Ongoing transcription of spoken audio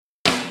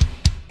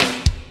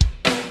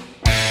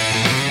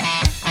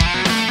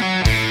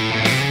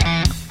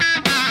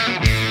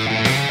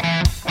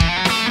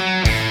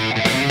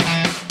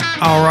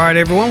All right,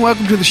 everyone.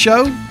 Welcome to the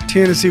show,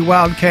 Tennessee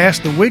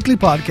Wildcast, the weekly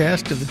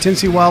podcast of the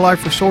Tennessee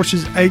Wildlife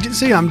Resources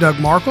Agency. I'm Doug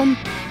Markham,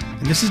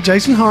 and this is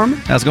Jason Harmon.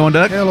 How's it going,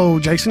 Doug? Hello,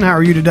 Jason. How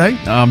are you today?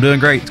 I'm doing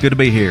great. It's good to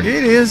be here.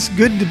 It is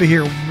good to be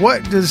here.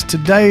 What does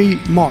today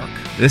mark?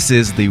 This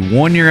is the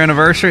 1-year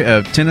anniversary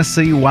of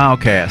Tennessee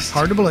Wildcast.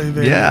 Hard to believe,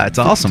 isn't Yeah, it? it's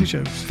awesome.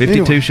 52 shows.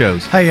 52 Anyway,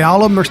 shows. Hey,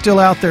 all of them are still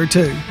out there,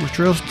 too.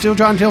 We're still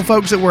trying to tell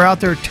folks that we're out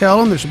there. Tell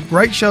them there's some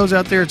great shows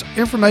out there. It's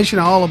information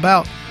all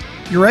about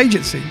your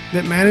agency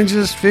that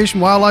manages fish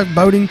and wildlife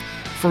boating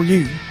for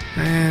you.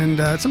 And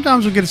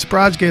sometimes we'll get a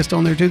surprise guest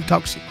on there, too, that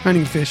talks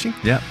hunting and fishing.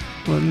 Yeah.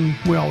 One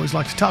we always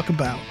like to talk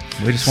about.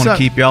 We just want to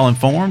keep y'all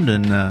informed,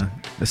 and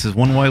this is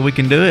one way we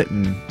can do it,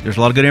 and there's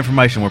a lot of good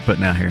information we're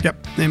putting out here.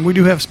 Yep, and we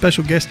do have a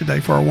special guest today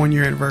for our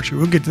 1-year anniversary.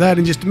 We'll get to that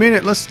in just a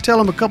minute. Let's tell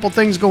them a couple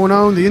things going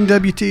on. The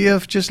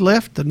NWTF just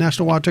left. The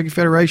National Wild Turkey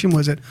Federation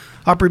was at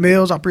Opry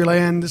Mills,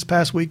 Opryland this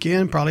past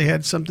weekend. Probably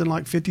had something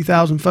like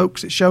 50,000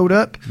 folks that showed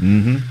up.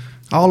 Mm-hmm.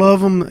 All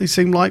of them, it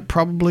seemed like,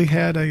 probably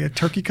had a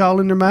turkey call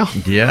in their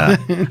mouth. Yeah.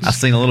 I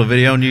seen a little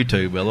video on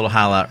YouTube, a little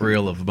highlight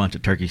reel of a bunch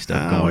of turkey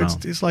stuff going on.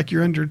 It's like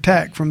you're under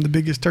attack from the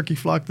biggest turkey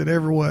flock that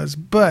ever was.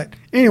 But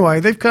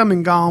anyway, they've come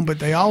and gone, but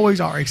they always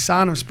are a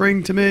sign of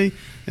spring to me.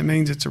 It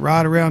means it's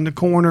right around the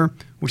corner.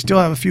 We still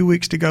have a few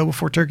weeks to go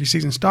before turkey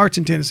season starts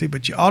in Tennessee,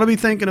 but you ought to be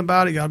thinking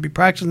about it. You ought to be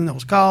practicing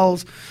those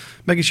calls,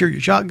 making sure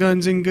your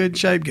shotgun's in good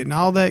shape, getting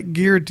all that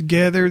gear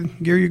together,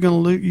 gear you're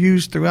going to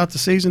use throughout the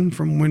season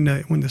from when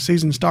the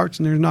season starts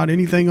and there's not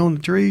anything on the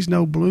trees,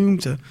 no bloom,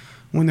 to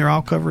when they're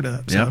all covered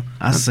up. Yeah, So,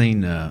 I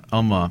seen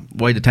on my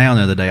way to town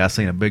the other day, I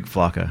seen a big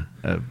flock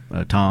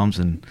of toms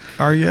and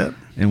are you up?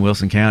 in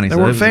Wilson County. They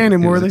weren't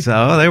fanning, were they?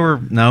 Oh,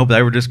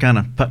 they were just kind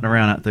of putting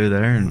around out through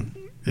there, and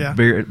Yeah.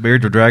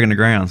 beards were dragging the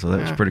ground, so that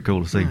was pretty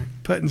cool to see. Right.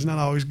 Putting's not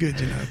always good,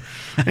 you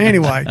know.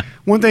 Anyway,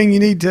 one thing you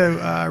need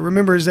to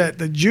remember is that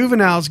the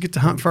juveniles get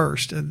to hunt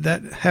first.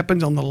 That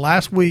happens on the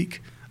last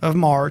week of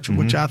March,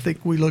 which I think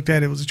we looked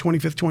at. It was the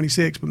 25th,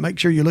 26th, but make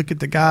sure you look at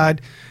the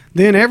guide.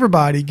 Then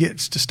everybody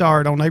gets to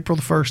start on April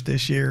the 1st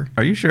this year.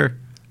 Are you sure?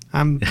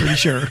 I'm pretty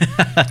sure.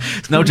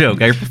 It's no joke.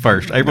 April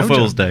 1st, April No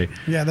Fool's joke. Day.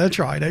 Yeah, that's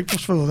right.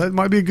 April's Fool. That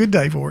might be a good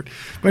day for it.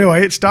 But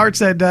anyway, it starts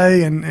that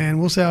day, and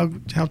we'll see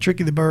how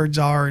tricky the birds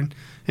are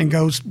and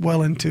goes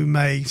well into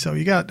May. So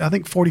you got, I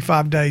think,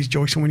 45 days,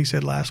 Joyce, when he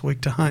said last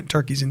week, to hunt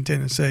turkeys in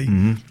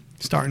Tennessee,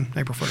 starting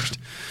April 1st.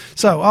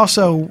 So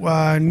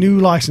also new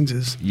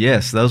licenses.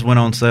 Yes, those went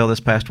on sale this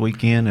past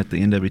weekend at the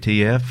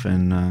NWTF,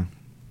 and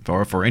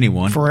for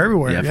anyone. For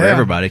everywhere, Yeah, for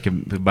everybody.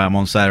 Can buy them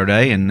on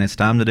Saturday, and it's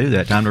time to do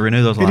that. Time to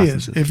renew those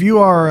licenses. It is.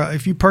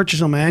 If you purchase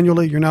them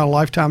annually, you're not a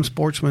lifetime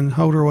sportsman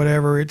holder or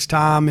whatever, it's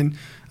time, and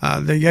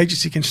the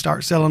agency can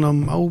start selling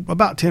them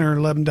about 10 or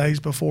 11 days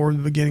before the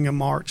beginning of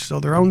March.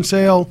 So they're on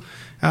sale.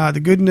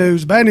 The good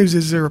news, bad news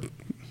is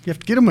you have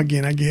to get them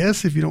again, I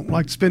guess, if you don't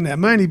like to spend that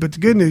money. But the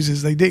good news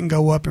is they didn't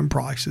go up in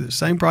price. They're the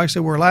same price they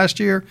were last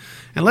year.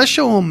 And let's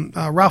show them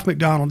Ralph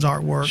McDonald's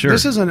artwork. Sure.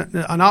 This is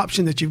an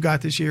option that you've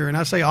got this year. And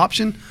I say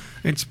option,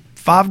 it's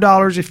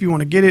 $5 if you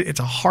want to get it. It's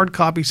a hard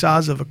copy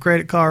size of a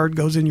credit card,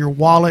 goes in your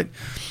wallet.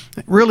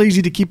 Real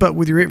easy to keep up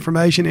with your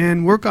information.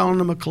 And we're calling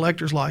them a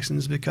collector's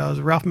license because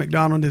Ralph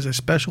McDonald is a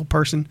special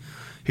person.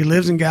 He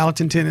lives in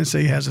Gallatin,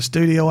 Tennessee, has a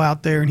studio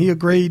out there, and he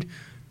agreed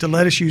to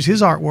let us use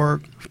his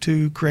artwork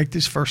to create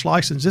this first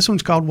license. This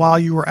one's called While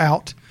You Were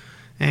Out,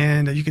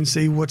 and you can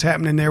see what's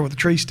happening there with the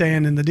tree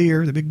stand and the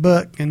deer, the big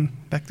buck,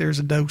 and back there's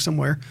a doe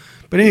somewhere.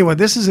 But anyway,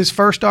 this is his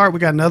first art. We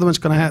got another one's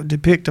going to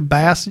depict a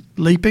bass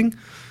leaping,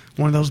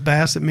 one of those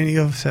bass that many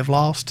of us have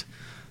lost.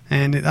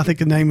 And I think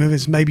the name of it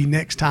is Maybe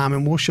Next Time,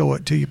 and we'll show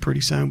it to you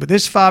pretty soon. But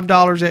this is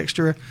 $5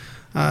 extra.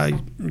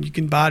 You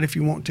can buy it if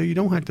you want to. You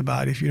don't have to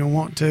buy it if you don't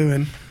want to.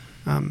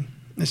 And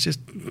it's just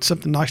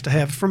something nice to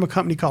have from a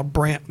company called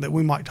Brant that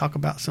we might talk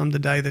about some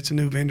today. That's a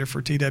new vendor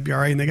for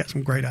TWRA, and they got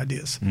some great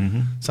ideas.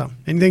 Mm-hmm. So,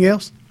 anything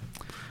else?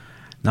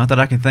 Not that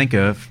I can think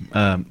of.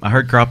 I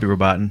heard crappie were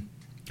biting.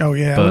 Oh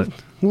yeah, but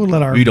we'll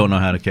let our. You don't know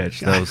how to catch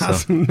those.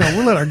 So. No,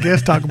 we'll let our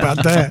guest talk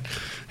about that.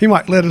 He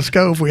might let us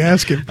go if we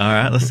ask him. All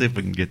right, let's see if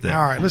we can get that.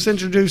 All right, let's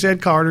introduce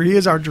Ed Carter. He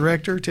is our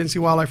director, Tennessee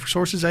Wildlife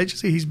Resources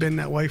Agency. He's been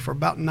that way for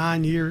about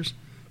 9 years.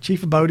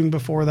 Chief of boating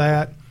before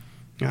that.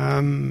 He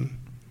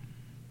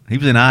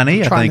was in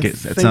I&E, I think,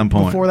 at some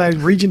point. Before that,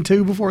 Region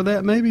 2 before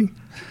that, maybe?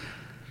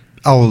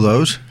 All of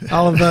those.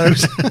 All of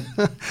those.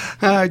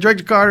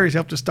 Director Carter has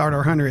helped us start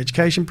our hunter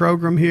education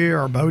program here,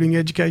 our boating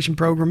education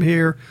program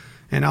here,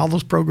 and all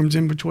those programs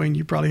in between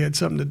you probably had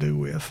something to do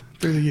with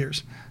through the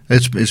years.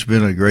 It's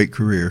been a great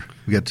career.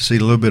 We got to see a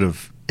little bit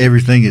of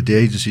everything that the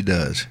agency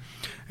does.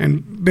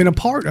 And been a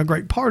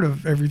great part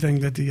of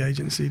everything that the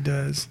agency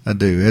does. I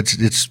do.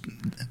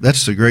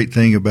 That's the great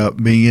thing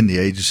about being in the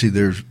agency.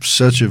 There's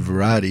such a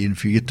variety, and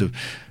if you get to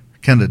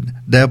kind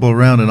of dabble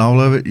around in all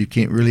of it, you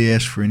can't really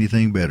ask for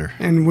anything better.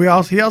 And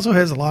he also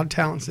has a lot of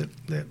talents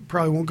that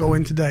probably won't go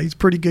in today. He's a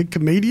pretty good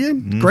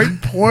comedian,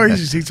 great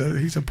poise.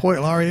 He's a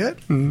poet laureate,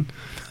 and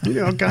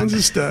all kinds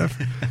of stuff.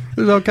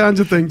 There's all kinds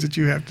of things that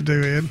you have to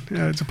do, Ed.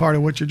 It's a part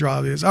of what your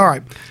job is. All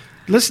right.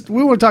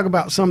 We want to talk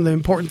about some of the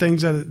important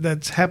things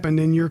that's happened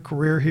in your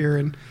career here.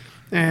 And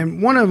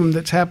And one of them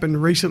that's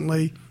happened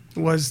recently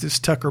was this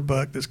Tucker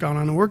buck that's gone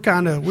on.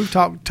 And we've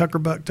talked Tucker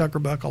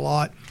buck a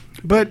lot,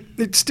 but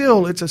it's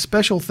a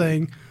special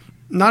thing.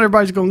 Not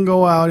everybody's going to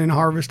go out and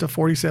harvest a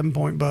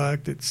 47-point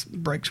buck that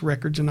breaks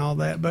records and all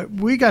that, but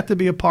we got to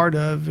be a part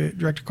of it,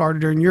 Director Carter,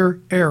 during your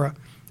era.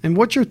 And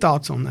what's your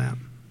thoughts on that?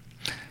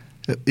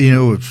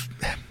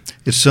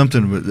 It's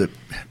something that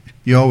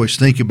you always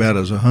think about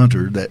as a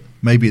hunter, that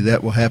maybe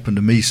that will happen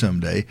to me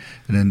someday.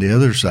 And then the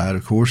other side,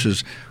 of course,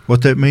 is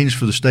what that means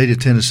for the state of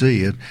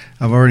Tennessee. And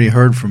I've already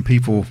heard from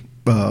people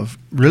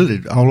really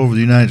all over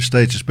the United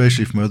States,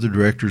 especially from other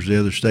directors of the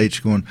other states,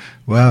 going,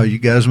 wow, you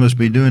guys must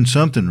be doing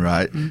something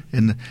right.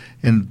 Mm-hmm.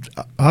 And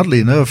oddly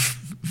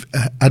enough,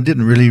 I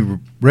didn't really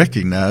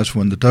recognize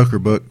when the Tucker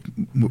buck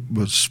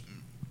was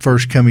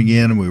first coming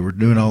in and we were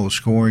doing all the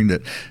scoring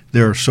that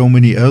there are so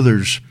many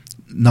others,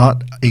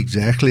 not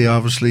exactly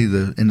obviously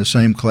in the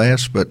same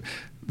class, but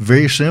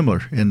very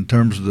similar in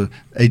terms of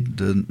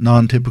the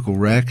non-typical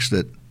racks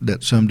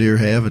that some deer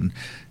have, and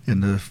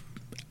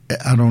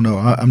I don't know.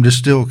 I'm just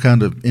still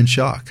kind of in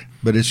shock,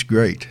 but it's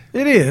great.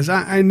 It is,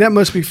 and that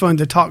must be fun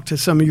to talk to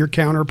some of your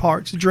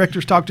counterparts.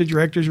 Directors talk to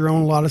directors. You're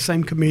on a lot of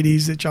same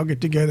committees that y'all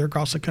get together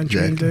across the country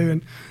and do,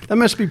 and that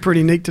must be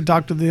pretty neat to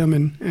talk to them.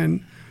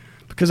 And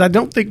because I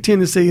don't think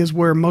Tennessee is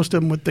where most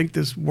of them would think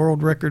this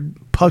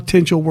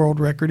potential world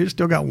record. It's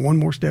still got one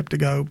more step to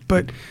go,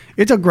 but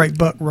it's a great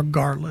buck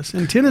regardless.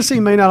 And Tennessee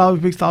may not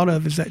always be thought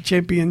of as that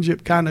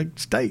championship kind of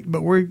state,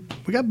 but we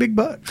got big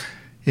bucks.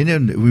 And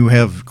then we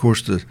have, of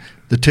course,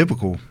 the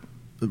typical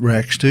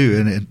racks too,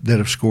 and that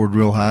have scored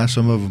real high.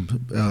 Some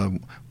of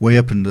them way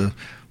up in the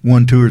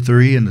 1, 2, or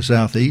 3 in the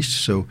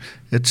southeast. So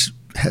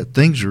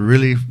things are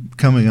really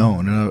coming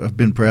on, and I've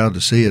been proud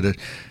to see it.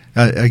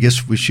 I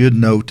guess we should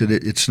note that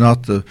it's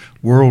not the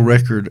world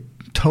record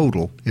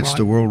total; it's right.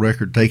 The world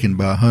record taken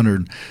by a hunter.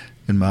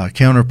 And my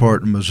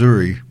counterpart in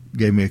Missouri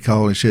gave me a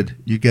call and said,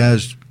 "You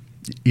guys,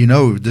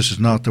 this is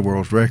not the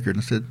world's record."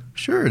 And I said,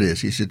 "Sure it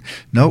is." He said,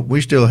 "Nope, we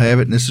still have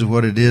it, and this is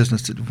what it is." And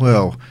I said,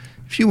 "Well,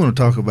 if you want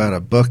to talk about a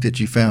buck that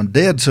you found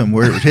dead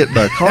somewhere, it was hit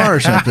by a car or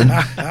something,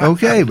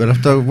 okay,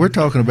 but we're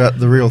talking about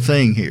the real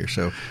thing here."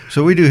 So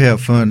we do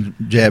have fun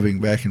jabbing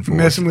back and forth.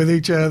 Messing with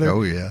each other.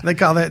 Oh, yeah. They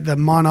call that the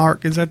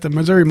Monarch. Is that the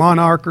Missouri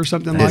Monarch or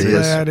something like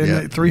that? And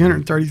yeah.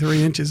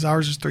 333 inches.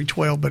 Ours is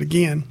 312. But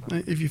again,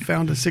 if you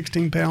found a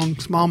 16-pound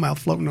smallmouth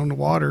floating on the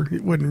water,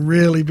 it wouldn't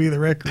really be the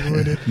record,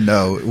 would it?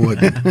 No, it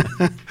wouldn't.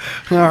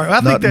 All right.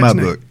 I think Not in my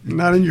book.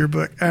 Not in your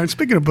book.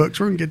 Speaking of books,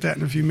 we're going to get that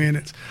in a few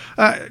minutes.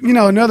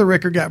 Another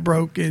record got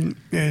broke and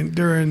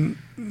during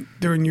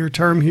your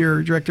term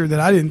here, Director, that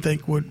I didn't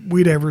think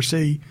we'd ever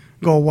see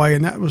go away,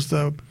 and that was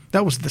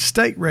the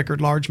state record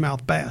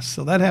largemouth bass.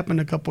 So that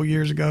happened a couple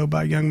years ago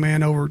by a young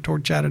man over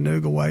toward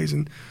Chattanooga ways.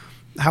 And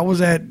how was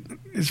that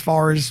as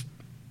far as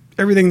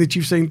everything that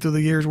you've seen through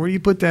the years? Where do you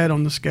put that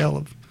on the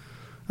scale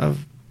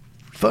of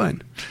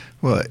fun?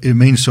 Well, it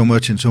means so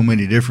much in so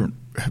many different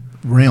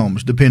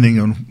realms, depending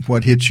on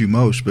what hits you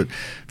most. But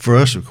for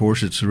us, of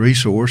course, it's a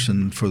resource,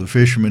 and for the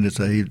fishermen, it's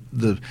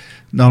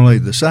not only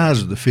the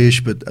size of the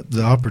fish, but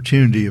the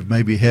opportunity of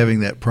maybe having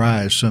that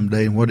prize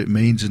someday and what it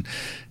means. And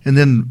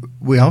then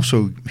we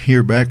also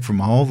hear back from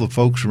all the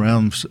folks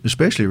around,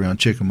 especially around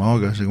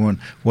Chickamauga, going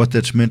what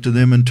that's meant to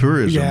them in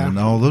tourism and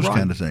all those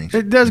kind of things.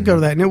 It does go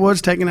to that, and it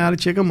was taken out of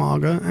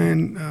Chickamauga,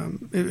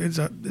 and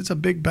it's a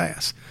big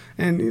bass.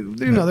 And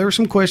there were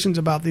some questions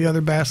about the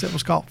other bass that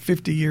was caught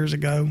 50 years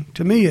ago.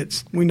 To me,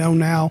 we know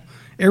now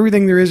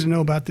everything there is to know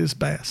about this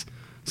bass.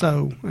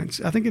 So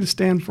I think it'll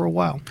stand for a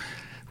while.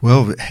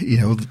 Well,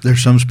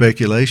 there's some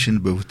speculation,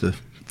 but with the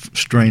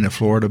strain of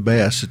Florida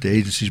bass that the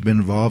agency's been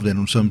involved in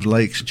on some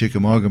lakes,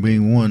 Chickamauga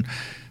being one,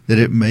 that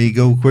it may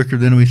go quicker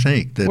than we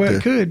think.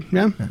 It could,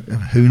 yeah.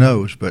 Who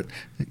knows? But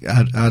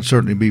I'd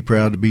certainly be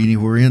proud to be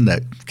anywhere in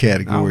that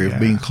category of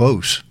being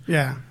close.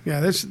 Yeah.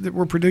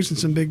 We're producing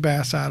some big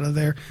bass out of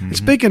there. Mm-hmm. And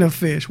speaking of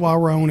fish, while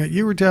we're on it,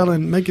 you were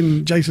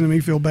making Jason and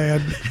me feel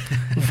bad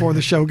before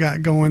the show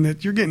got going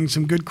that you're getting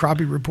some good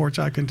crappie reports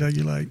out of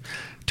Kentucky Lake.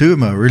 Two of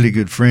my really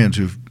good friends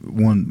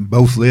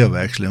both live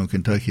actually on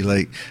Kentucky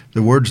Lake.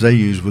 The words they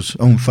used was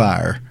on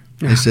fire.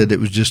 They said it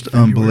was just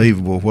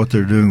unbelievable what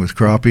they're doing with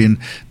crappie, and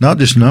not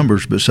just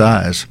numbers, but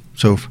size.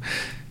 So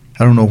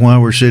I don't know why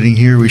we're sitting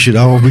here. We should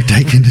all be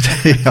taking the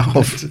day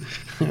off.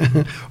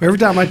 Every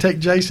time I take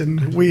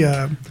Jason, we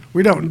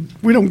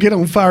don't get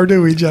on fire,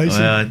 do we,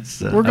 Jason? Well,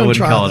 we're going to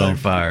call it on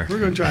fire. We're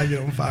going to try to get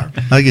on fire.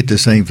 I get the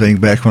same thing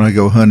back when I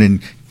go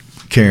hunting.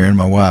 Karen,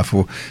 my wife,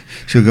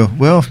 she'll go,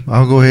 well,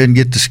 I'll go ahead and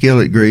get the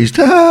skillet greased.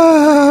 Because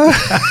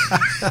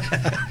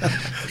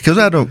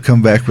I don't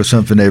come back with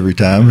something every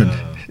time, and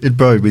it'd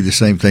probably be the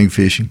same thing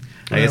fishing.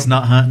 Hey, it's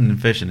not hunting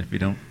and fishing if you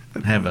don't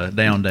have a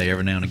down day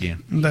every now and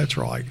again. That's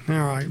right. All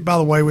right. By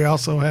the way, we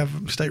also have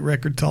state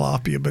record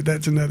tilapia, but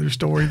that's another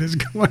story that's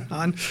going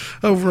on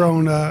over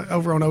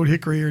on Old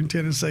Hickory here in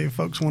Tennessee. If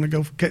folks want to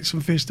go catch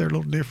some fish, they're a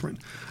little different.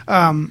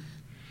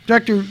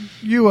 Director,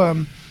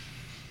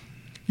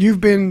 you've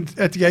been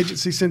at the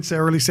agency since the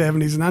early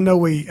 70s, and I know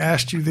we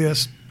asked you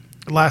this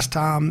last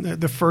time,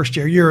 the first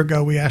year, a year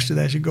ago, we asked you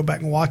that. You go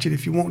back and watch it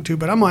if you want to.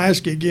 But I'm going to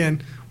ask you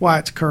again why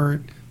it's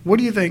current. What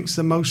do you think is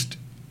the most,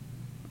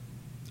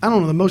 I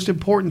don't know, the most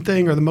important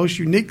thing or the most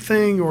unique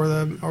thing or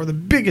the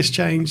biggest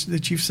change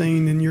that you've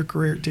seen in your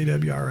career at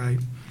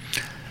TWRA?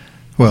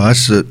 Well,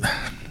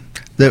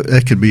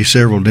 that could be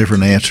several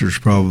different answers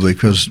probably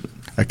because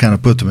I kind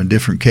of put them in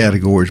different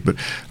categories. But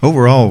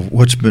overall,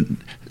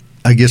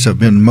 I guess I've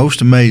been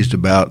most amazed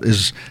about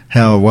is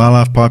how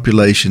wildlife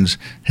populations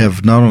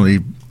have not only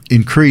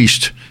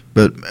increased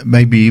but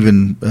maybe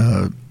even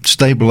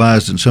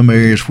stabilized in some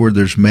areas where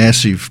there's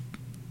massive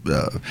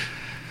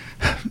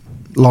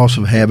loss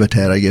of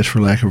habitat, I guess,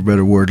 for lack of a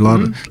better word. A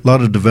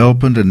lot of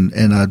development,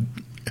 and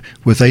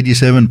with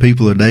 87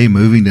 people a day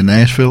moving to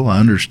Nashville, I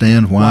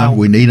understand why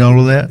we need all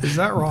of that. Is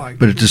that right?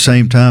 But at the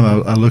same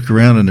time, I look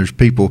around and there's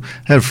people.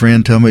 I had a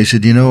friend tell me, he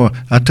said,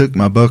 I took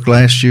my buck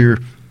last year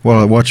while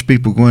I watched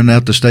people going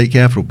out the state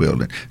capitol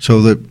building.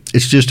 So that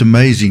it's just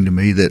amazing to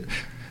me that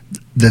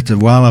the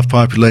wildlife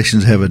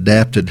populations have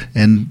adapted,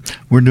 and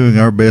we're doing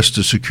our best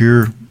to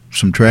secure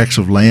some tracts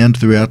of land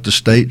throughout the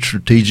state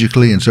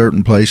strategically in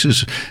certain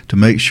places to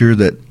make sure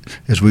that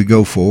as we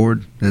go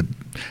forward that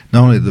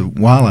not only the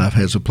wildlife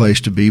has a place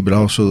to be, but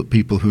also that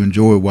people who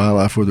enjoy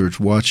wildlife, whether it's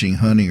watching,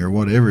 hunting, or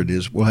whatever it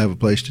is, will have a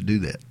place to do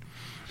that.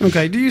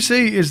 Okay. Do you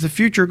see, is the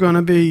future going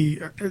to be,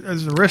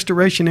 is the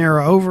restoration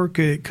era over?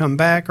 Could it come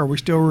back? Are we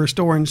still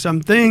restoring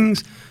some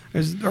things?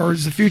 Or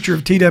is the future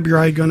of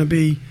TWRA going to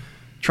be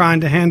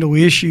trying to handle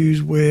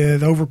issues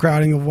with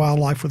overcrowding of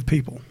wildlife with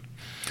people?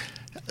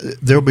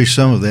 There'll be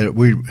some of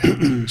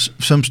that.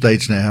 Some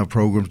states now have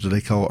programs that they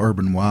call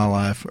urban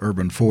wildlife,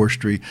 urban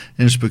forestry,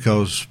 and it's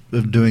because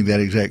of doing that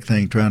exact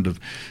thing, trying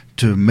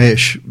to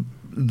mesh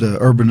the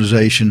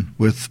urbanization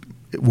with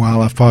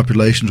wildlife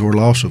populations or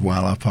loss of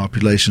wildlife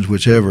populations,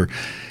 whichever.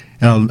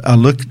 And I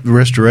look at the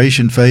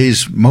restoration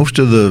phase. Most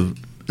of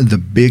the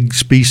big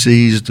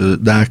species, the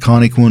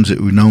iconic ones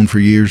that we've known for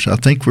years, I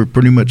think we're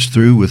pretty much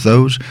through with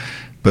those.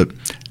 But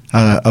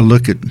I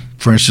look at,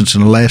 for instance,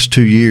 in the last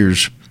 2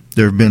 years,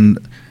 there have been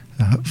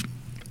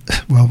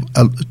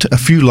a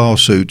few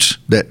lawsuits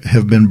that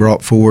have been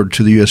brought forward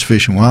to the U.S.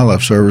 Fish and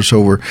Wildlife Service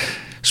over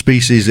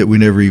species that we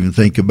never even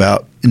think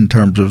about in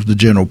terms of the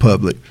general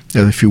public.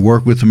 If you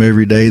work with them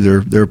every day,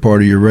 they're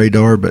part of your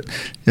radar. But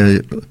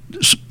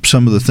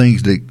some of the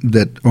things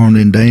that are on the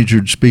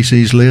endangered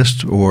species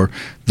list or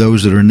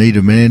those that are in need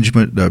of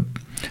management,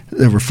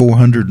 there were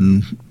 400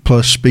 and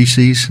plus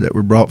species that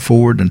were brought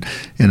forward, and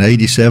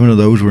 87 of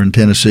those were in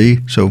Tennessee.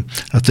 So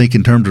I think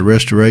in terms of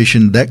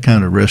restoration, that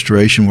kind of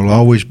restoration will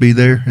always be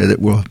there. That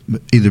will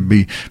either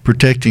be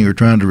protecting or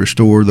trying to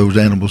restore those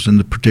animals in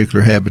the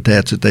particular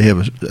habitats that they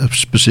have a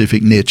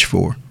specific niche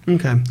for.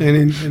 Okay. And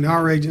in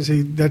our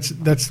agency,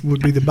 that's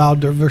would be the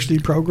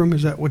biodiversity program.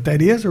 Is that what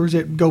that is, or does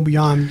it go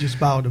beyond just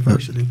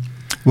biodiversity?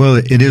 Well,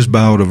 it is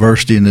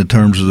biodiversity in the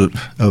terms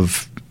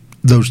of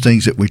those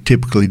things that we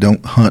typically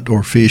don't hunt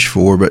or fish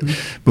for, but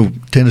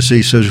Tennessee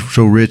is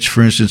so rich,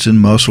 for instance, in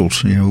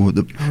mussels. We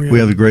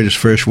have the greatest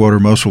freshwater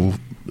mussel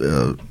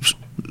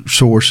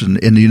source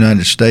in the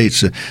United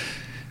States.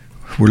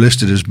 We're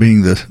listed as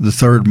being the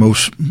third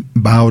most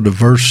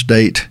biodiverse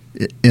state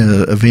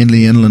of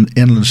any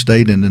inland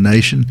state in the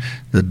nation.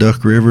 The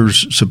Duck River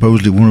is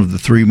supposedly one of the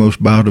three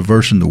most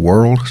biodiverse in the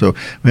world. So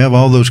we have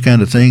all those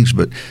kind of things,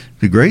 but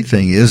the great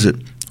thing is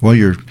that while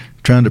you're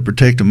trying to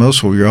protect a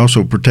mussel, you're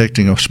also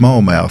protecting a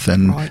smallmouth,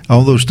 and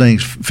all those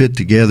things fit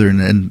together.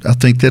 And I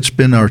think that's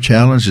been our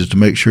challenge, is to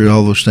make sure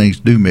all those things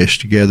do mesh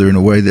together in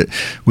a way that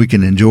we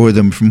can enjoy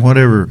them from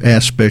whatever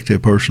aspect a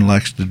person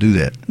likes to do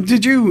that.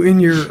 Did you, in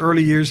your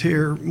early years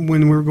here,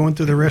 when we were going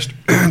through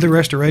the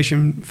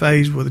restoration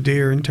phase with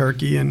deer and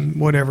turkey and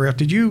whatever else,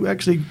 did you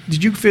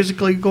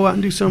physically go out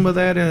and do some of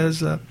that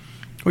as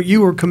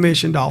you were a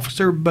commissioned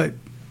officer, but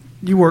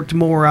you worked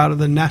more out of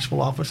the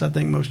Nashville office, I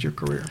think, most of your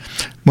career.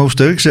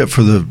 Most of it, except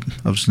for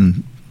I was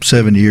in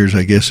 7 years,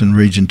 I guess, in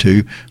Region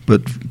 2.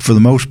 But for the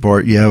most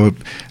part, yeah.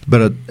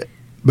 But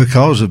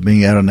because of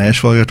being out of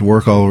Nashville, I got to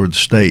work all over the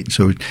state.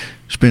 So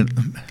spent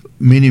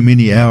many,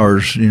 many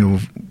hours,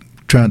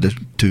 trying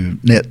to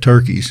net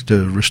turkeys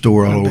to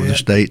restore all over the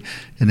state.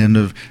 And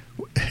then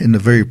in the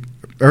very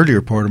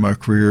earlier part of my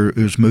career, it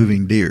was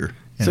moving deer.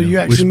 So you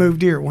actually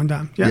moved deer at one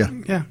time?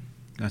 Yeah.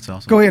 That's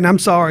awesome. Go ahead. I'm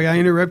sorry, I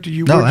interrupted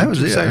you. No, that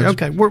was it.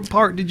 Okay. What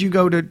part did you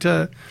go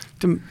to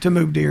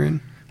move deer in?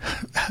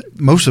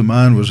 Most of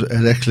mine was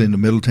actually in the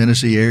Middle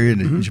Tennessee area,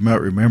 and as you might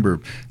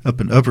remember,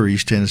 up in Upper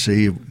East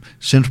Tennessee,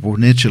 Central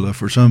Peninsula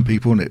for some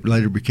people, and it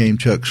later became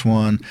Chuck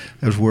Swan.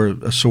 That was where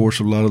a source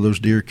of a lot of those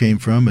deer came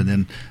from, and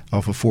then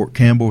off of Fort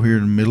Campbell here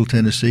in Middle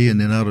Tennessee,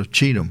 and then out of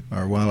Cheatham,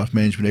 our wildlife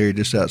management area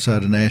just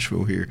outside of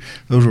Nashville here.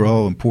 Those were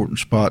all important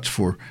spots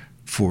for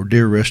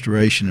deer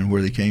restoration and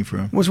where they came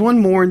from. Was one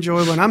more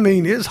enjoyable? And I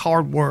mean, it's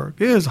hard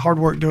work. It is hard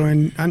work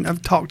doing.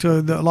 I've talked to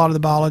a lot of the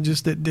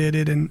biologists that did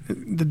it and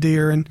the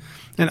deer, and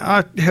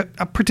I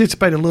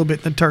participated a little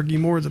bit in the turkey,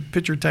 more as a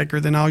picture taker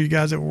than all you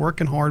guys that were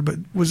working hard. But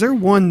was there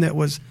one that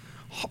was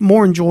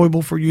more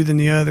enjoyable for you than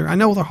the other? I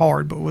know they're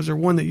hard, but was there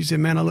one that you said,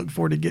 man, I look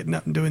forward to getting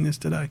up and doing this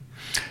today?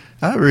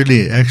 I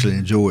really actually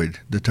enjoyed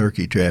the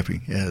turkey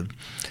trapping.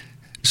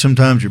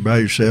 Sometimes you're by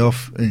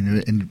yourself,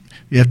 and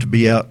you have to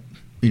be out,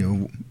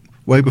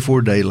 way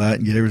before daylight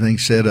and get everything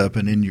set up.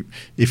 And then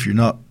if you're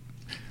not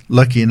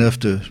lucky enough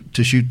to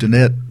shoot the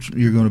net,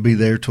 you're going to be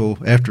there till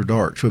after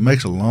dark. So it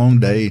makes a long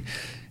day,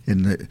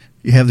 and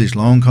you have these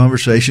long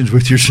conversations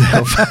with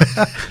yourself.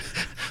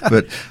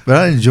 But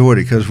I enjoyed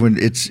it because when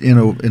it's,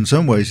 in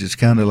some ways it's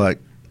kind of like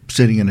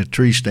sitting in a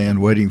tree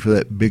stand waiting for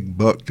that big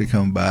buck to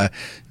come by.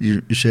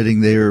 You're sitting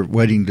there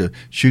waiting to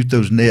shoot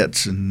those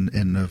nets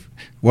and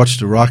watch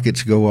the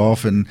rockets go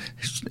off, and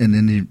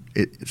then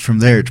from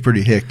there it's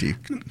pretty hectic.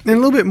 And a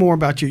little bit more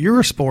about you.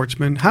 You're a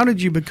sportsman. How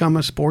did you become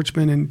a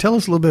sportsman? And tell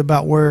us a little bit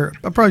about where,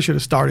 I probably should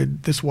have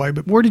started this way,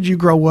 but where did you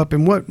grow up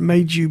and what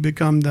made you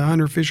become the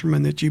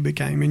hunter-fisherman that you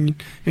became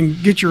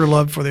and get your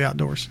love for the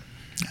outdoors?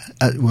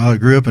 I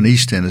grew up in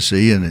East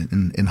Tennessee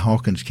in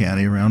Hawkins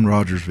County around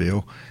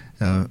Rogersville.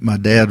 My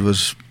dad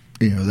was,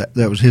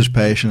 that was his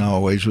passion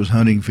always, was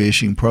hunting,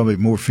 fishing, probably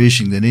more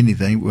fishing than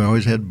anything. We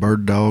always had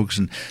bird dogs,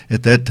 and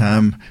at that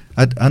time,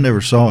 I never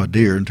saw a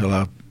deer until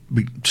I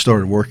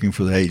started working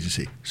for the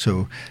agency.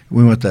 So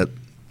we went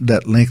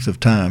that length of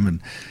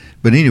time.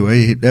 But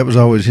anyway, that was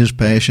always his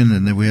passion,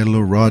 and then we had a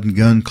little rod and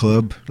gun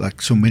club,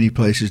 like so many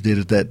places did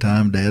at that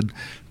time. Dad,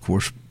 of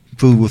course,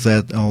 fooled with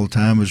that all the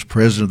time, was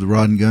president of the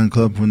Rod and Gun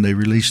Club when they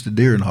released the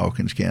deer in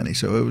Hawkins County.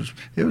 So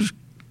it was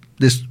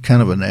this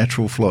kind of a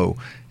natural flow,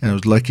 and I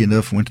was lucky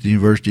enough, went to the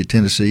University of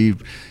Tennessee,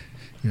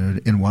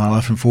 in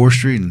wildlife and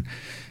forestry, and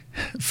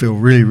feel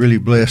really, really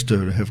blessed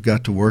to have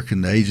got to work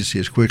in the agency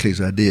as quickly as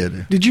I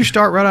did. Did you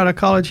start right out of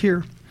college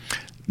here?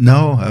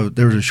 No,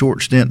 there was a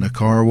short stint in a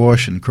car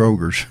wash and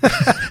Kroger's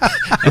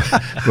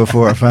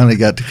before I finally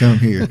got to come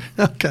here.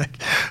 Okay.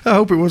 I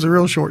hope it was a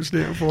real short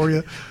stint for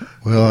you.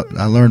 Well,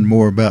 I learned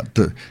more about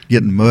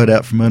getting mud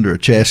out from under a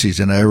chassis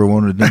than I ever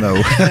wanted to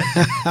know.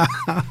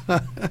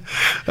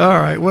 All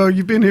right. Well,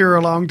 you've been here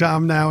a long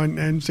time now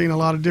and seen a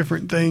lot of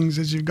different things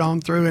as you've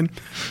gone through.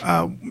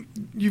 And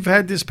you've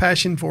had this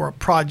passion for a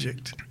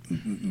project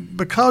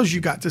because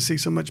you got to see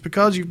so much,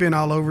 because you've been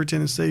all over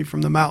Tennessee,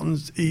 from the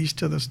mountains east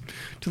to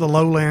the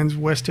lowlands,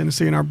 West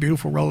Tennessee, and our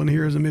beautiful rolling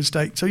hills in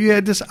mid-state. So you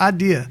had this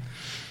idea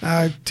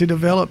to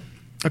develop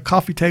a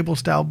coffee table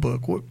style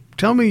book.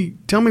 Tell me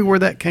where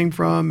that came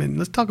from, and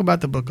let's talk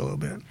about the book a little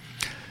bit.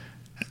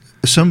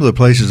 Some of the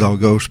places I'll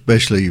go,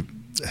 especially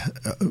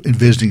in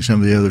visiting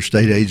some of the other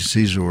state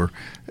agencies or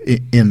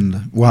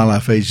in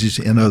wildlife agencies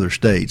in other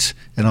states,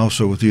 and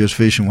also with the U.S.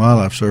 Fish and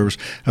Wildlife Service,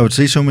 I would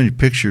see so many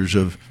pictures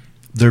of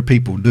their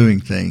people doing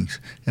things,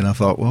 and I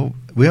thought, well,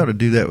 we ought to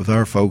do that with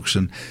our folks.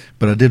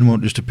 But I didn't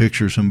want just a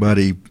picture of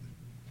somebody,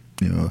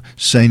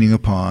 seining a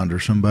pond or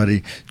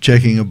somebody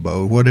checking a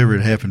bow, whatever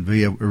it happened to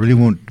be. I really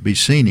wanted it to be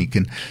scenic.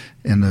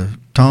 And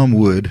Tom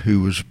Wood,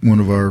 who was one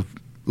of our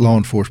law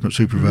enforcement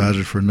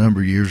supervisors for a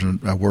number of years,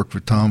 and I worked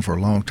with Tom for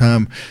a long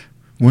time.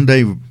 One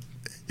day we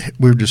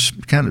were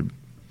just kind of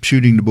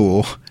shooting the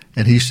bull,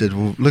 and he said,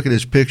 well, look at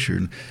this picture.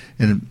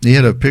 And he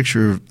had a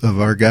picture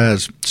of our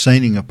guys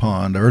seining a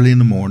pond early in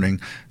the morning,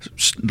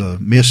 the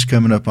mist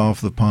coming up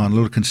off the pond,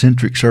 little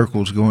concentric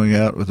circles going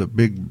out with a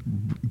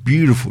big,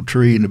 beautiful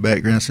tree in the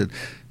background. I said,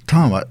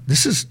 Tom,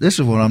 this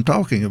is what I'm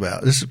talking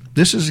about.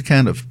 This is the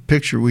kind of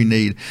picture we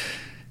need.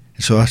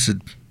 And so I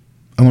said,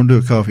 I'm going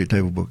to do a coffee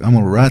table book. I'm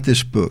going to write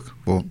this book.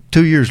 Well,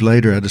 2 years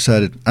later, I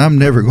decided I'm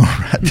never going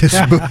to write this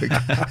book.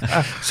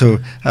 So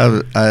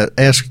I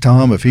asked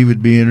Tom if he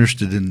would be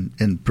interested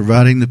in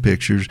providing the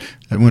pictures.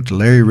 I went to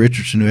Larry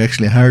Richardson, who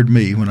actually hired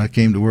me when I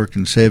came to work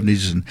in the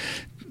 70s. And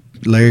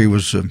Larry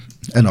was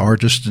an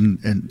artist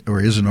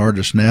or is an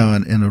artist now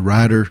and a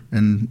writer,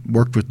 and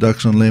worked with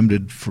Ducks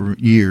Unlimited for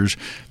years.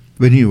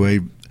 But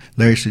anyway,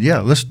 Larry said, yeah,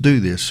 let's do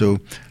this. So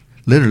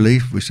literally,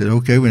 we said,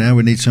 okay, now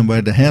we need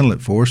somebody to handle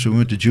it for us. So we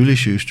went to Julie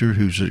Schuster,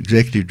 who's the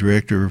executive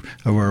director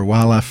of our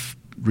Wildlife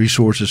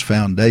Resources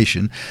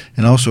Foundation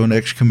and also an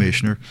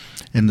ex-commissioner.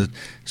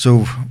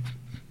 So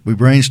we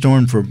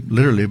brainstormed for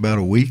literally about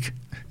a week,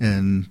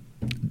 and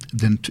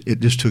then it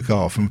just took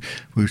off. And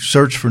we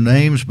searched for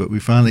names, but we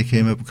finally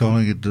came up with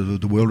calling it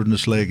the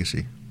Wilderness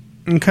Legacy.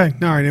 Okay.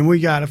 All right. And we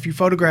got a few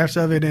photographs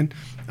of it. And,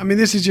 I mean,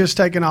 this is just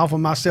taken off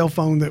of my cell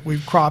phone that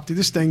we've cropped.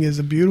 This thing is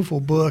a beautiful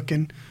book,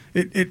 and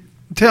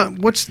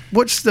what's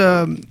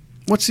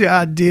the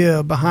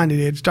idea behind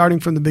it, Ed? Starting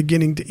from the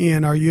beginning to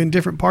end, are you in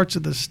different parts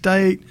of the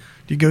state?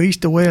 Do you go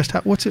east to west?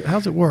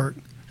 How's it work?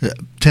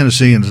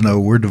 Tennesseans know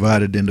we're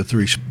divided into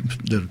three.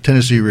 The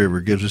Tennessee River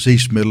gives us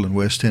East, Middle, and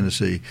West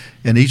Tennessee,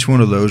 and each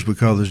one of those,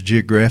 because there's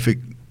geographic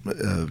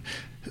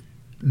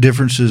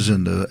differences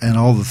and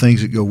all the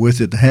things that go with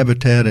it, the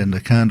habitat and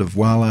the kind of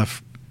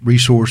wildlife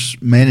resource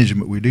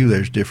management we do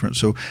there is different.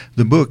 So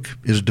the book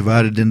is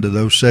divided into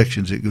those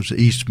sections. It goes to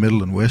East,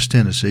 Middle, and West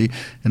Tennessee.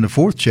 And the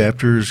fourth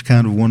chapter is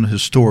kind of one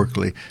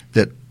historically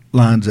that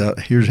lines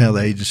out, here's how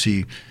the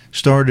agency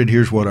started,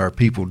 here's what our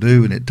people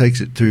do, and it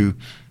takes it through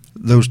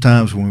those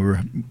times when we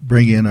were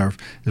bringing in our,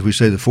 as we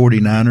say, the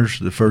 49ers,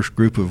 the first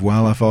group of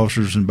wildlife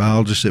officers and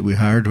biologists that we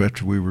hired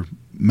after we were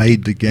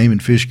made the Game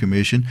and Fish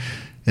Commission,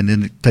 and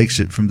then it takes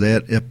it from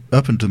that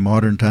up into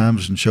modern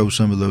times and shows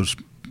some of those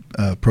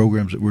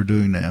programs that we're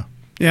doing now.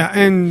 Yeah,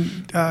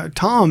 and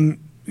Tom,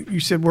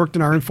 you said worked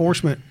in our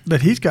enforcement,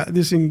 but he's got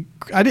this.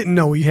 I didn't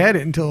know he had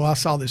it until I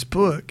saw this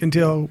book.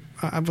 Until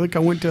I think I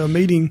went to a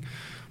meeting,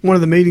 one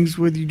of the meetings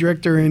with you,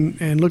 Director,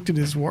 and looked at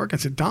his work. I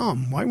said,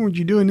 Tom, why weren't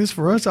you doing this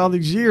for us all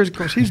these years? Of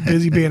course, he's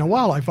busy being a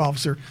wildlife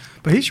officer,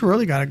 but he's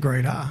really got a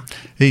great eye.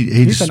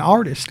 He's an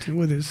artist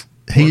with his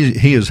work.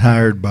 He is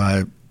hired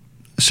by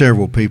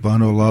several people. I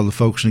know a lot of the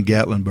folks in the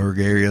Gatlinburg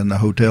area and the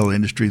hotel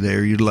industry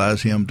there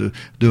utilize him to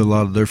do a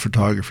lot of their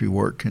photography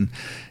work, and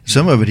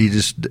some of it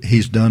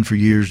he's done for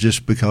years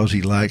just because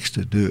he likes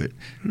to do it.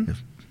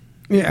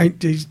 Mm-hmm. Yeah,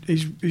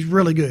 he's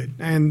really good,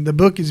 and the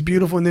book is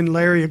beautiful. And then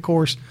Larry, of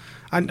course,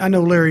 I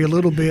know Larry a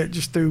little bit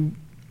just through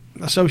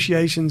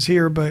associations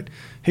here, but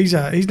he's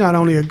not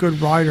only a good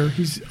writer,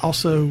 he's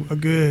also a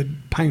good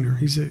painter.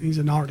 He's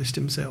an artist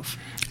himself.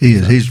 He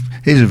is.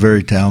 He's a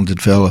very talented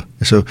fella.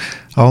 So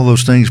all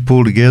those things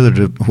pull together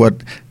to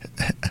what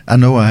I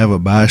know. I have a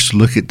bias to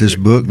look at this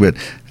book, but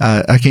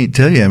I can't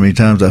tell you how many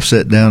times I've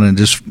sat down and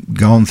just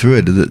gone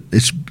through it.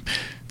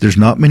 There's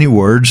not many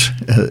words.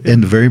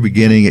 In the very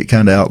beginning, it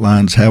kind of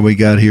outlines how we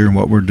got here and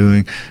what we're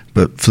doing.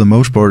 But for the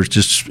most part,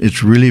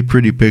 it's really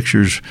pretty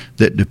pictures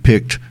that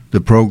depict the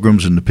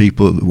programs and the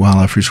people at the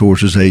Wildlife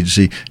Resources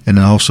Agency, and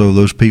also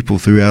those people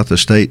throughout the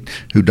state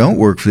who don't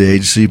work for the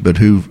agency but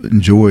who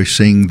enjoy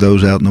seeing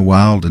those out in the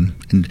wild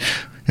and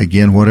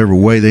again, whatever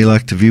way they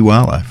like to view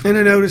wildlife. And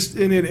I noticed,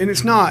 it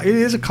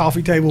is a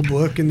coffee table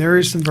book, and there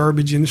is some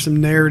verbiage and some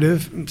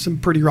narrative, and some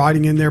pretty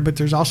writing in there, but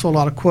there's also a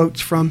lot of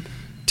quotes from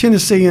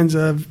Tennesseans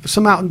of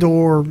some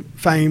outdoor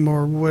fame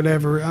or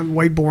whatever.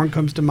 Wade Bourne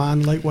comes to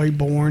mind, late Wade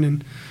Bourne,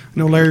 and I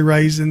know Larry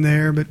Ray's in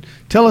there. But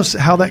tell us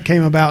how that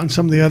came about and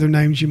some of the other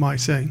names you might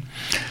say.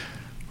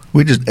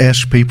 We just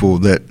ask people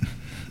that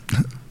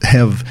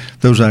have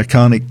those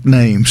iconic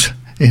names,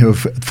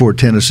 for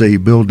Tennessee.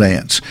 Bill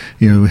Dance.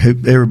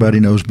 Everybody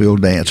knows Bill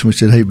Dance. And we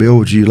said, hey, Bill,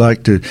 would you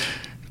like to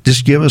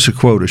just give us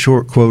a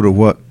short quote of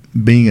what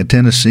being a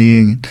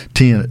Tennessean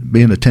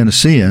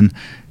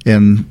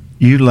and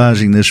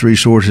utilizing this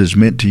resource has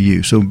meant to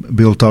you. So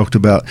Bill talked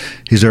about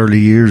his early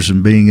years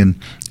and being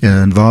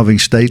involving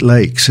state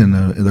lakes and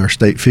our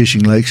state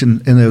fishing lakes and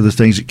the other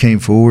things that came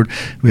forward.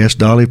 We asked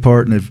Dolly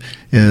Parton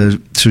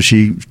so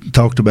she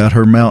talked about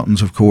her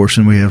mountains, of course,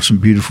 and we have some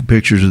beautiful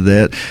pictures of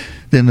that.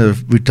 Then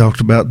we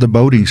talked about the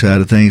boating side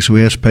of things. So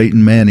we asked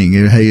Peyton Manning,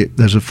 hey,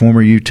 as a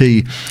former UT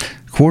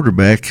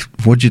quarterback,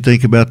 what'd you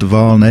think about the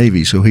Vol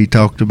Navy? So he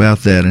talked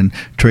about that. And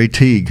Trey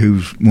Teague,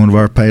 who's one of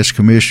our past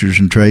commissioners,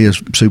 and Trey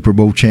is Super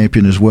Bowl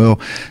champion as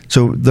well.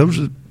 So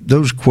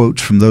those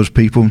quotes from those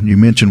people. You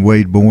mentioned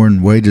Wade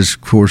Bourne. Wade,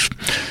 of course,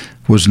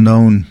 was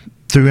known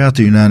throughout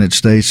the United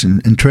States,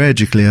 and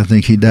tragically, I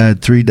think he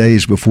died 3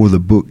 days before the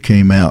book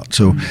came out.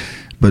 So,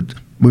 but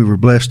we were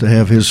blessed to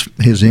have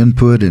his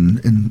input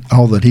and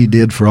all that he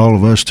did for all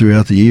of us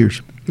throughout the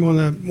years. One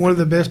of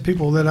the best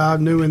people that I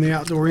knew in the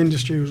outdoor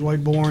industry was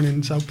Wade Bourne.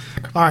 And so,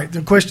 all right,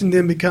 the question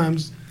then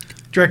becomes,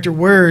 Director,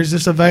 where is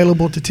this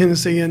available to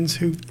Tennesseans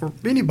or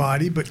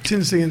anybody, but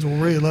Tennesseans will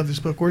really love this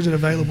book. Where is it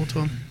available to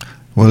them?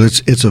 Well,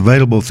 it's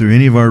available through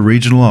any of our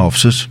regional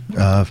offices.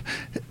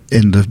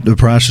 And the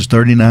price is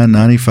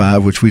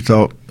 $39.95, which we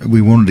thought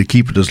we wanted to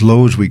keep it as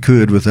low as we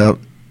could without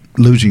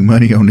losing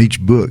money on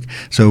each book.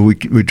 So we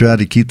tried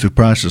to keep the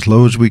price as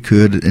low as we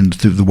could, and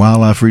through the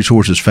Wildlife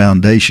Resources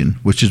Foundation,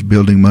 which is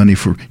building money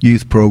for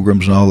youth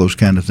programs and all those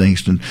kind of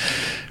things. And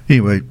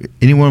anyway,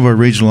 any one of our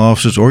regional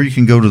offices, or you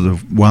can go to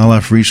the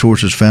Wildlife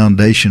Resources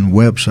Foundation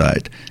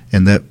website,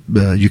 and that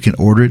you can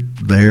order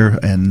it there,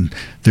 and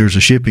there's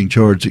a shipping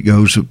charge that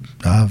goes,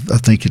 I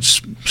think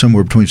it's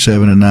somewhere between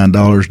 $7 and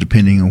 $9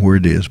 depending on where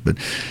it is. But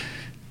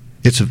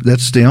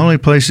that's the only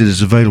place it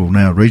is available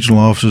now, regional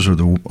offices or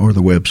the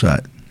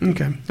website.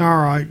 Okay. All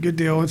right. Good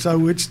deal. And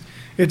so it's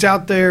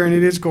out there, and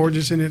it is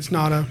gorgeous, and it's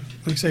not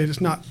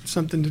it's not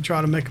something to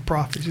try to make a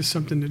profit. It's just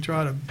something to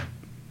try to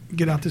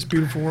get out this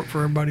beautiful work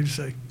for everybody to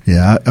see.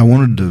 Yeah, I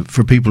wanted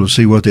for people to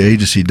see what the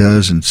agency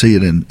does and see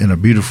it in a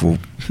beautiful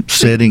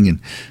setting,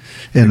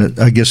 and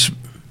I guess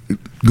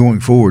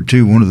going forward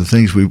too, one of the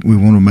things we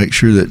want to make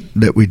sure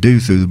that we do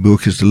through the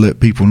book is to let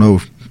people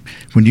know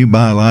when you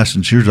buy a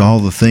license, here's all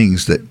the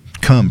things that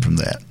come from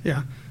that.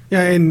 Yeah.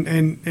 Yeah, and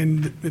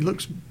it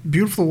looks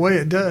beautiful the way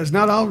it does.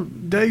 Not all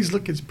days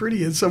look as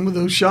pretty as some of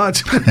those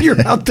shots when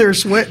you're out there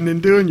sweating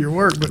and doing your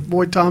work. But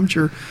boy, Tom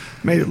sure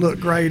made it look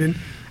great.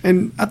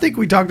 And I think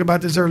we talked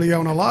about this early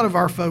on. A lot of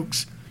our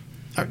folks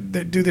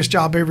that do this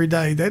job every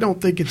day, they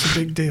don't think it's a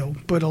big deal.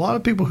 But a lot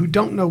of people who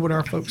don't know what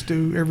our folks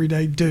do every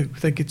day do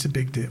think it's a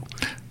big deal.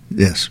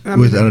 Yes,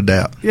 without a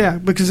doubt. Yeah,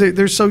 because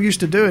they're so used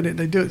to doing it.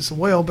 They do it so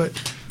well. But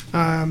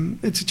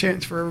it's a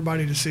chance for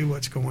everybody to see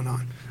what's going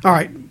on. All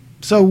right.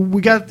 So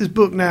we got this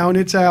book now, and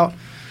it's out.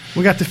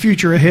 We got the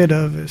future ahead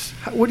of us.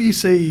 What do you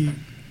see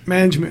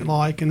management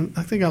like? And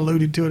I think I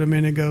alluded to it a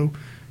minute ago.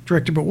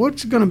 Director, but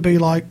what's it going to be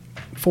like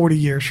 40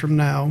 years from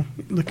now,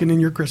 looking in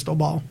your crystal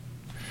ball?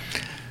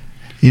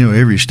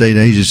 Every state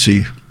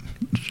agency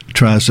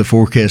tries to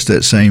forecast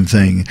that same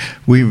thing.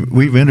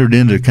 We've entered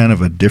into kind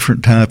of a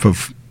different type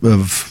of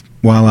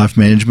wildlife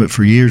management.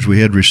 For years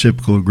we had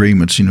reciprocal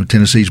agreements.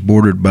 Tennessee's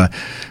bordered by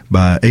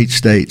 8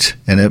 states,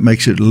 and that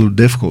makes it a little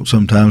difficult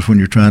sometimes when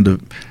you're trying to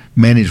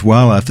manage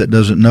wildlife that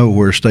doesn't know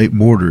where a state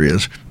border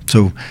is.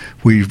 So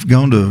we've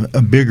gone to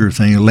a bigger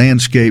thing, a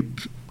landscape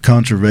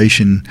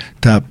conservation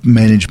type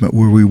management,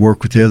 where we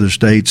work with the other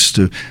states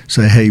to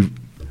say, hey,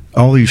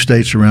 all these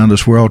states around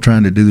us, we're all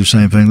trying to do the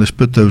same thing. Let's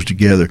put those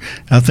together.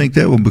 I think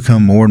that will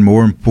become more and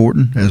more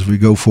important as we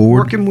go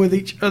forward. Working with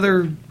each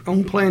other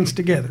on plans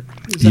together.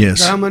 Is that,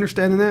 yes. I'm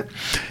understanding that?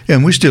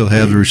 And we still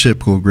have the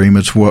reciprocal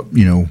agreements, what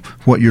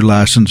your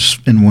license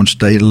in one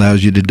state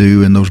allows you to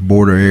do in those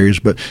border areas.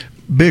 But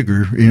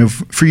bigger,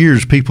 for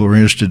years people are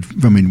interested,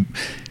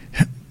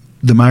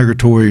 the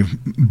migratory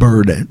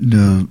bird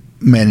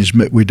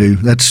management we do,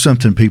 that's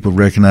something people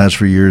recognize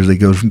for years. They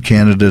go from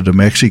Canada to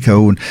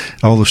Mexico and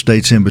all the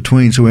states in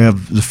between. So we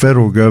have the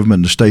federal government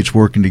and the states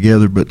working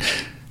together, but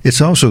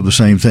it's also the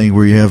same thing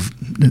where you have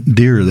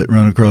deer that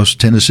run across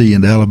Tennessee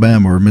and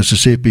Alabama or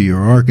Mississippi or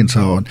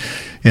Arkansas,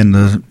 and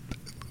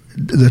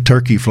the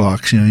turkey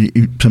flocks.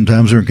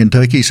 Sometimes they're in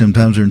Kentucky,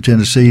 sometimes they're in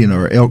Tennessee, and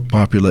our elk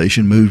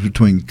population moves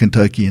between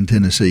Kentucky and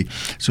Tennessee.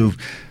 So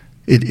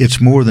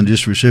it's more than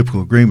just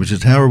reciprocal agreements.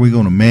 It's how are we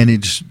going to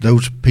manage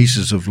those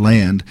pieces of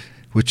land,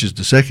 which is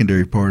the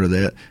secondary part of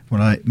that.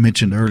 When I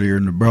mentioned earlier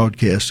in the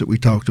broadcast that we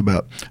talked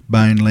about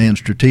buying land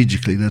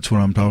strategically, that's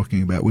what I'm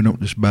talking about. We don't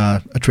just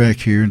buy a track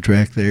here and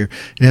track there.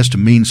 It has to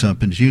mean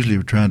something. It's usually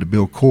we're trying to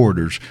build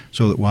corridors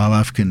so that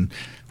wildlife can,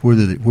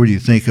 whether you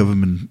think of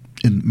them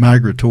in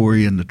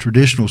migratory in the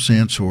traditional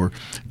sense or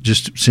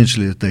just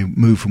essentially that they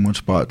move from one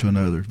spot to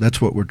another.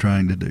 That's what we're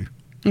trying to do.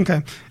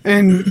 Okay.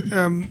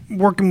 And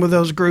working with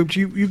those groups,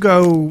 you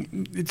go,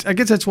 I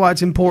guess that's why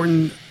it's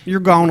important. You're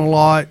gone a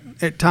lot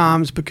at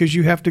times because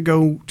you have to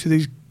go to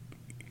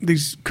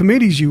these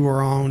committees you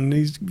were on,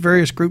 these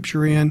various groups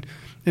you're in.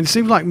 And it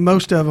seems like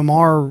most of them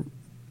are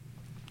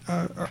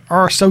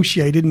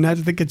associated, and I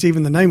think it's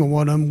even the name of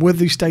one of them, with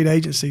these state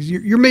agencies.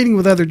 You're meeting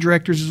with other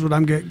directors is what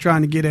I'm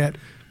trying to get at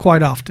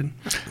quite often.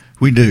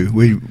 We do.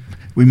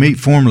 We meet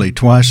formally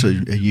twice a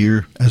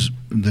year as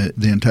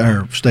the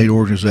entire state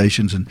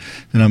organizations, and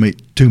then I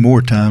meet 2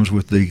 more times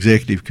with the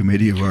executive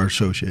committee of our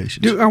associations.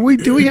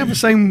 Do we have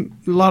a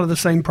lot of the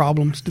same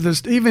problems?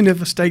 Even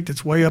if a state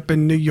that's way up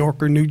in New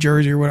York or New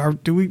Jersey or whatever,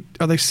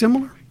 are they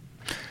similar?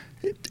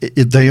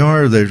 They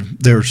are.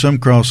 There are some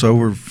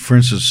crossover. For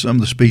instance, some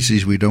of the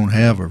species we don't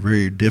have are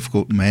very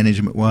difficult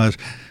management-wise.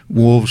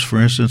 Wolves, for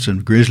instance,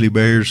 and grizzly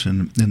bears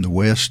in the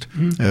West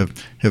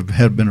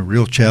have been a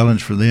real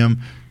challenge for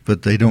them,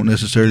 but they don't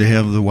necessarily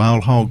have the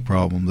wild hog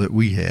problem that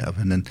we have.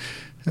 And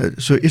then,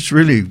 so it's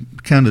really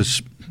kind of,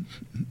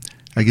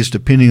 I guess,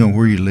 depending on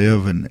where you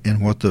live and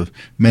what the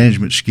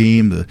management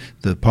scheme,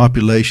 the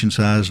population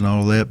size and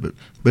all of that.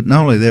 But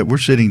not only that, we're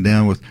sitting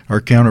down with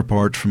our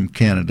counterparts from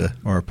Canada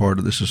are a part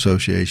of this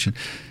association.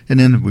 And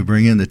then we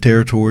bring in the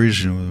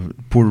territories,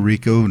 Puerto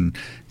Rico and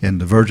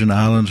the Virgin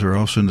Islands are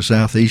also in the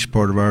southeast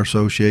part of our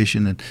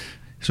association. And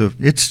so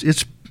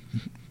it's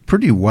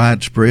pretty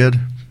widespread,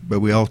 but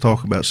we all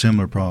talk about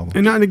similar problems.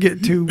 And not to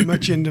get too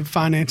much into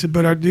finances,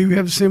 but do you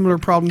have similar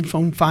problems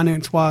on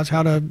finance-wise,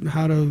 how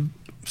to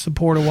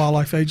support a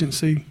wildlife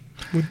agency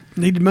with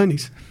needed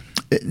monies?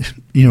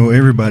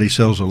 Everybody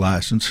sells a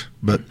license,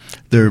 but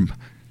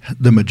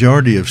the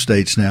majority of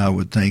states now, I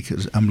would think,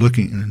 I'm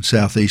looking in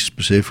Southeast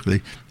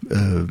specifically,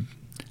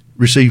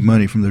 receive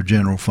money from their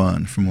general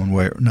fund from one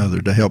way or another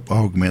to help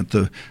augment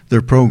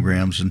their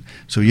programs. And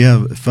so,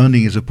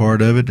 funding is a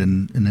part of it.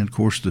 And then, of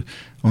course,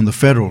 on the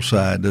federal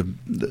side,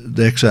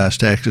 the excise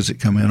taxes that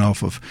come in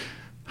off of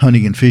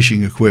hunting and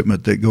fishing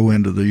equipment that go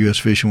into the U.S.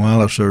 Fish and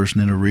Wildlife Service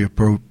and then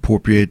are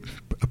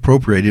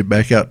appropriated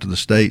back out to the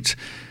states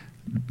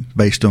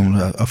based on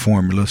a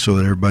formula so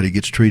that everybody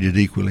gets treated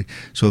equally.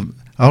 So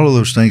all of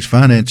those things,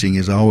 financing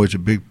is always a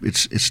big,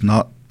 it's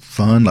not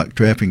fun like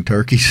trapping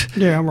turkeys.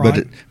 Yeah,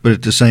 right. But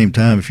at the same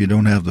time, if you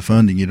don't have the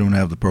funding, you don't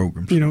have the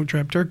programs. You don't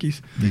trap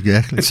turkeys.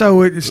 Exactly. And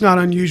so it's not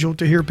unusual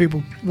to hear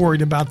people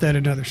worried about that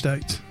in other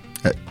states.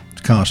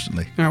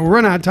 Constantly. All right, we're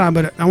running out of time,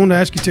 but I want to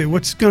ask you too,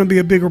 what's going to be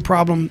a bigger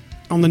problem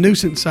on the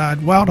nuisance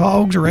side, wild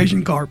hogs or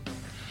Asian carp?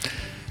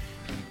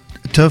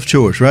 Tough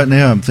choice. Right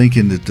now I'm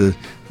thinking that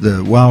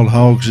the wild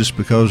hogs, just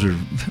because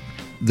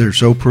they're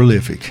so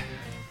prolific.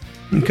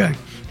 Okay.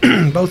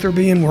 Both are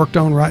being worked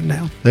on right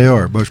now. They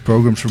are. Both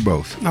programs for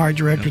both. All right,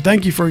 Director.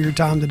 Thank you for your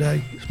time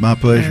today. It's my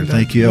pleasure. And,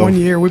 thank you all. 1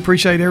 year. We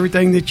appreciate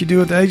everything that you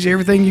do at the agency,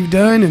 everything you've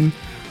done,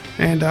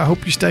 and I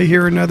hope you stay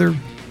here another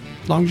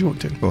as long as you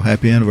want to. Well,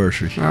 happy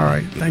anniversary. All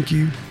right. Thank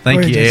you.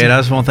 Thank you, Ed. I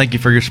just want to thank you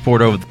for your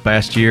support over the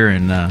past year,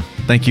 and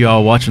thank you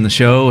all watching the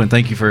show, and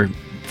thank you for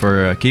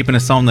keeping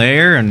us on the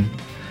air. And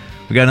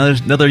we got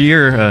another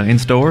year in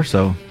store,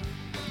 so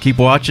keep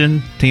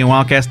watching.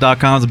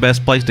 TNWildcast.com is the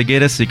best place to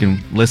get us. You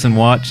can listen,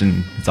 watch,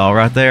 and it's all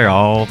right there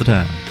all the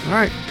time. All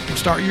right. We'll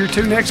start year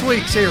 2 next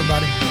week. See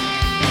everybody.